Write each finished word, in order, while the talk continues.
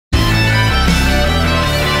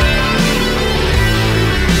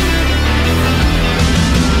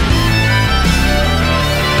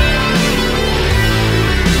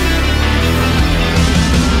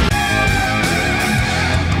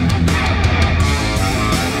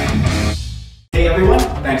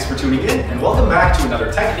Thanks for tuning in, and welcome back to another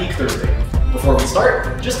Technique Thursday. Before we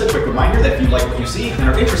start, just a quick reminder that if you like what you see and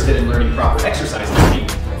are interested in learning proper exercise technique,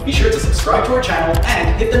 be sure to subscribe to our channel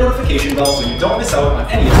and hit the notification bell so you don't miss out on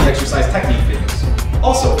any of the exercise technique videos.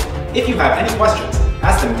 Also, if you have any questions,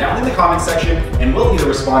 ask them down in the comment section and we'll either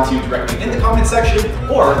respond to you directly in the comment section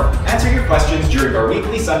or answer your questions during our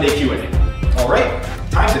weekly Sunday Q&A. Alright,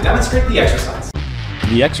 time to demonstrate the exercise.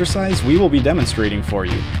 The exercise we will be demonstrating for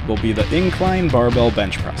you will be the Incline Barbell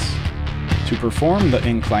Bench Press. To perform the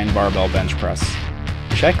Incline Barbell Bench Press,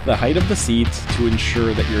 check the height of the seat to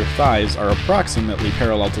ensure that your thighs are approximately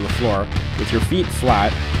parallel to the floor with your feet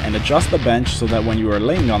flat, and adjust the bench so that when you are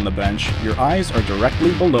laying on the bench, your eyes are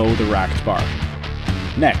directly below the racked bar.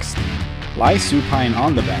 Next, lie supine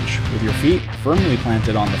on the bench with your feet firmly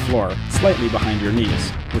planted on the floor, slightly behind your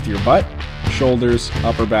knees, with your butt, shoulders,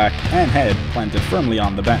 upper back, and head planted firmly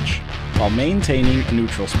on the bench, while maintaining a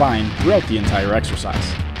neutral spine throughout the entire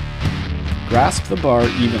exercise. Grasp the bar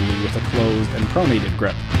evenly with a closed and pronated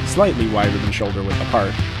grip, slightly wider than shoulder width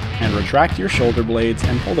apart, and retract your shoulder blades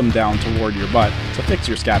and pull them down toward your butt to fix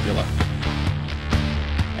your scapula.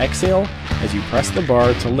 Exhale as you press the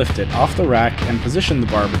bar to lift it off the rack and position the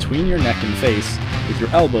bar between your neck and face with your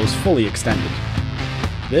elbows fully extended.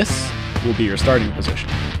 This will be your starting position.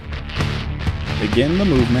 Begin the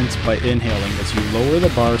movement by inhaling as you lower the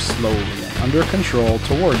bar slowly and under control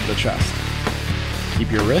toward the chest.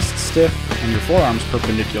 Keep your wrists stiff and your forearms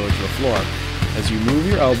perpendicular to the floor as you move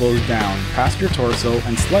your elbows down past your torso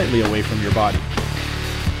and slightly away from your body.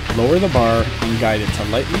 Lower the bar and guide it to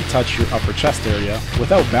lightly touch your upper chest area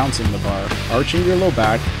without bouncing the bar, arching your low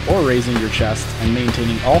back, or raising your chest, and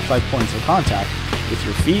maintaining all 5 points of contact with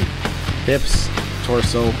your feet, hips,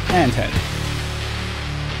 torso, and head.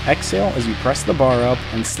 Exhale as you press the bar up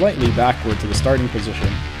and slightly backward to the starting position,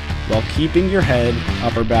 while keeping your head,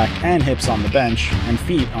 upper back, and hips on the bench and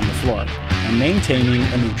feet on the floor, and maintaining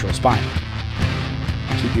a neutral spine.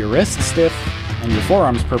 Keep your wrists stiff and your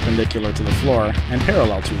forearms perpendicular to the floor and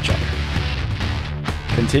parallel to each other.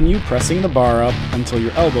 Continue pressing the bar up until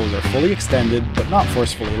your elbows are fully extended but not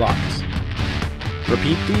forcefully locked.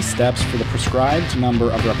 Repeat these steps for the prescribed number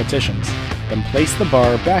of repetitions, then place the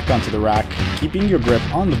bar back onto the rack, keeping your grip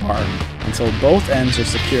on the bar until both ends are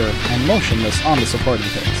secure and motionless on the supporting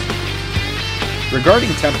pins.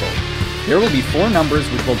 Regarding tempo, there will be 4 numbers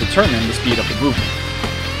which will determine the speed of the movement.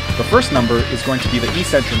 The first number is going to be the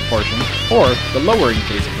eccentric portion, or the lowering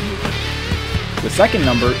phase of the movement. The second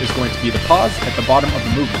number is going to be the pause at the bottom of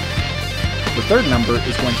the movement. The third number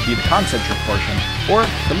is going to be the concentric portion, or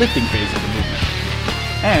the lifting phase of the movement.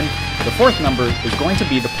 And the fourth number is going to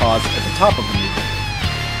be the pause at the top of the movement.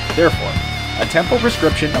 Therefore, a tempo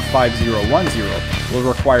prescription of 5010 will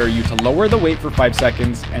require you to lower the weight for 5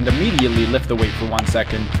 seconds and immediately lift the weight for 1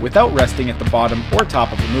 second without resting at the bottom or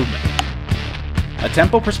top of the movement. A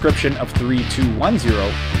tempo prescription of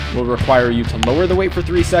 3210 will require you to lower the weight for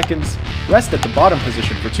 3 seconds, rest at the bottom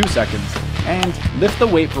position for 2 seconds, and lift the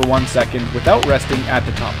weight for 1 second without resting at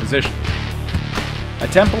the top position. A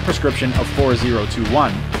tempo prescription of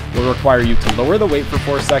 4021 will require you to lower the weight for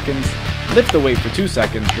 4 seconds, lift the weight for 2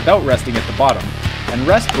 seconds without resting at the bottom, and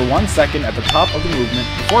rest for 1 second at the top of the movement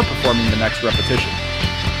before performing the next repetition.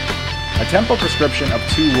 A tempo prescription of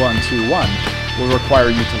 2121 will require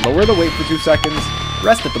you to lower the weight for 2 seconds,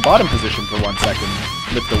 rest at the bottom position for 1 second,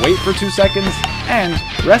 lift the weight for 2 seconds, and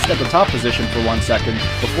rest at the top position for 1 second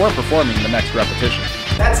before performing the next repetition.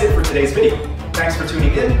 That's it for today's video. Thanks for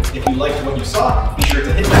tuning in. If you liked what you saw, be sure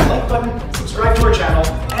to hit that like button, subscribe to our channel,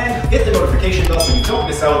 and hit the notification bell so you don't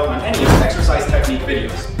miss out on any of the exercise technique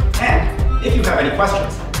videos. And if you have any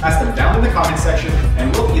questions, ask them down in the comment section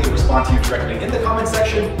and we'll either respond to you directly in the comment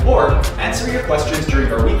section or answer your questions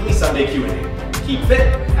during our weekly Sunday Q&A. Keep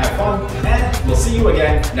fit, have fun, and we'll see you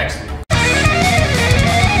again next week.